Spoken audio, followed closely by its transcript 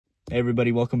Hey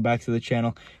everybody, welcome back to the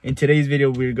channel. In today's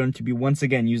video, we're going to be once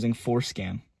again using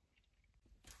FORScan.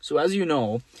 So as you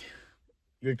know,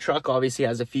 your truck obviously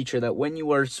has a feature that when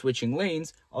you are switching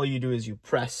lanes, all you do is you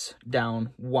press down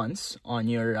once on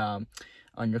your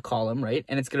column, right?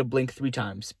 And it's going to blink 3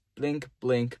 times. Blink,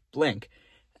 blink, blink.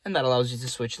 And that allows you to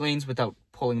switch lanes without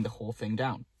pulling the whole thing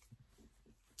down.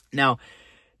 Now,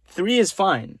 3 is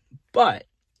fine, but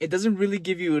it doesn't really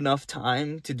give you enough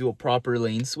time to do a proper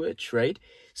lane switch, right?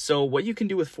 So what you can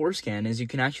do with FORScan is you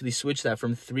can actually switch that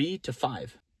from 3 to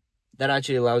 5. That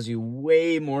actually allows you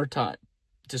way more time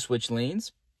to switch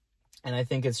lanes. And I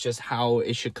think it's just how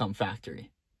it should come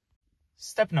factory.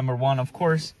 Step number 1, of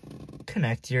course,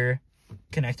 connect your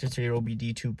connector to your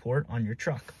OBD2 port on your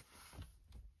truck.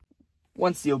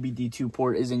 Once the OBD2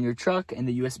 port is in your truck and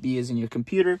the USB is in your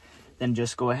computer, then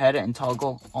just go ahead and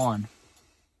toggle on.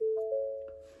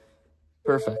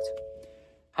 Perfect.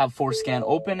 Have FORScan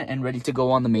open and ready to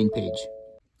go on the main page.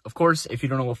 Of course, if you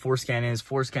don't know what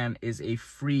FORScan is a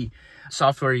free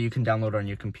software you can download on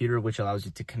your computer, which allows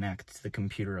you to connect to the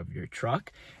computer of your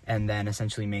truck and then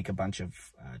essentially make a bunch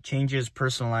of changes,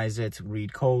 personalize it,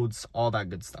 read codes, all that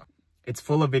good stuff. It's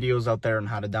full of videos out there on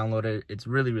how to download it. It's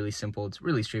really, really simple. It's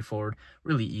really straightforward,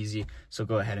 really easy. So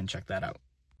go ahead and check that out.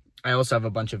 I also have a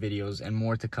bunch of videos and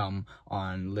more to come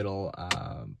on little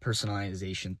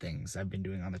personalization things I've been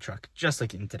doing on the truck, just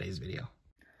like in today's video.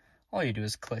 All you do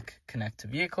is click connect to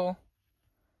vehicle,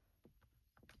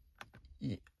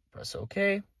 press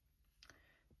OK.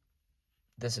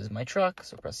 This is my truck,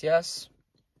 so press yes,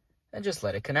 and just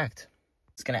let it connect.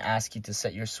 It's going to ask you to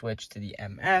set your switch to the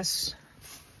MS.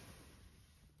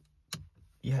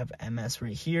 You have MS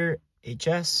right here,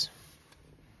 HS.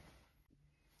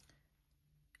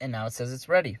 And now it says it's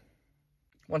ready.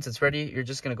 Once it's ready, you're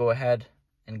just going to go ahead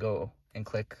and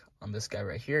click on this guy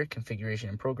right here, configuration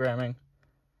and programming.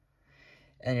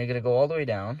 And you're going to go all the way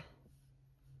down.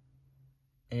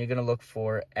 And you're going to look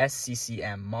for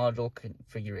SCCM, module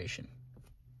configuration.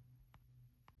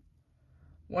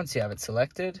 Once you have it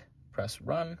selected, press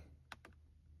run.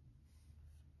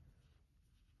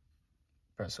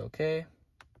 Press OK.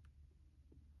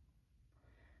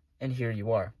 And here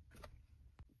you are.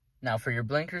 Now for your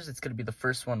blinkers, it's going to be the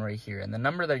first one right here. And the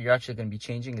number that you're actually going to be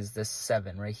changing is this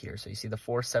 7 right here. So you see the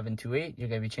 4728, you're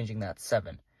going to be changing that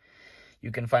 7. You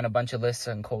can find a bunch of lists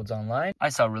and codes online. I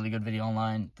saw a really good video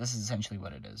online. This is essentially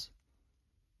what it is.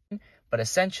 But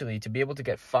essentially, to be able to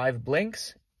get 5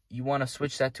 blinks, you want to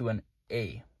switch that to an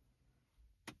A.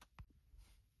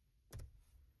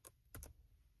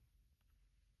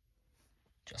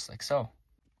 Just like so.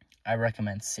 I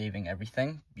recommend saving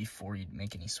everything before you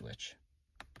make any switch.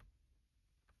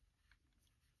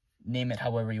 Name it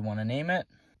however you want to name it.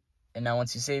 And now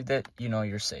once you saved it, you know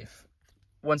you're safe.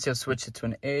 Once you have switched it to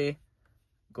an A,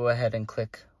 go ahead and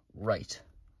click right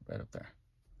up there.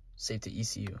 Save to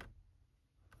ECU.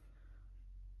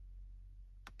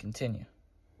 Continue.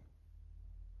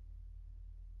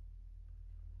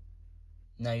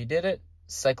 Now you did it.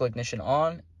 Cycle ignition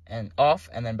on and off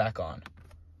and then back on.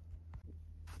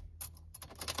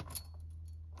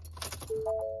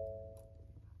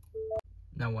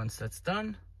 Now once that's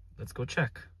done, let's go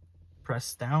check.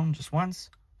 Press down just once.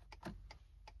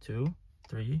 2,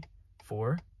 3,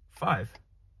 4, 5.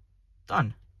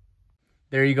 Done.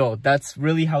 There you go. That's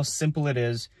really how simple it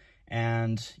is.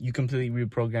 And you completely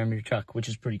reprogram your truck, which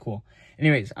is pretty cool.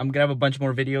 Anyways, I'm going to have a bunch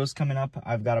more videos coming up.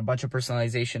 I've got a bunch of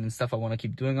personalization and stuff I want to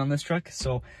keep doing on this truck.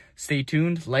 So stay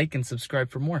tuned, like, and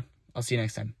subscribe for more. I'll see you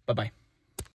next time. Bye-bye.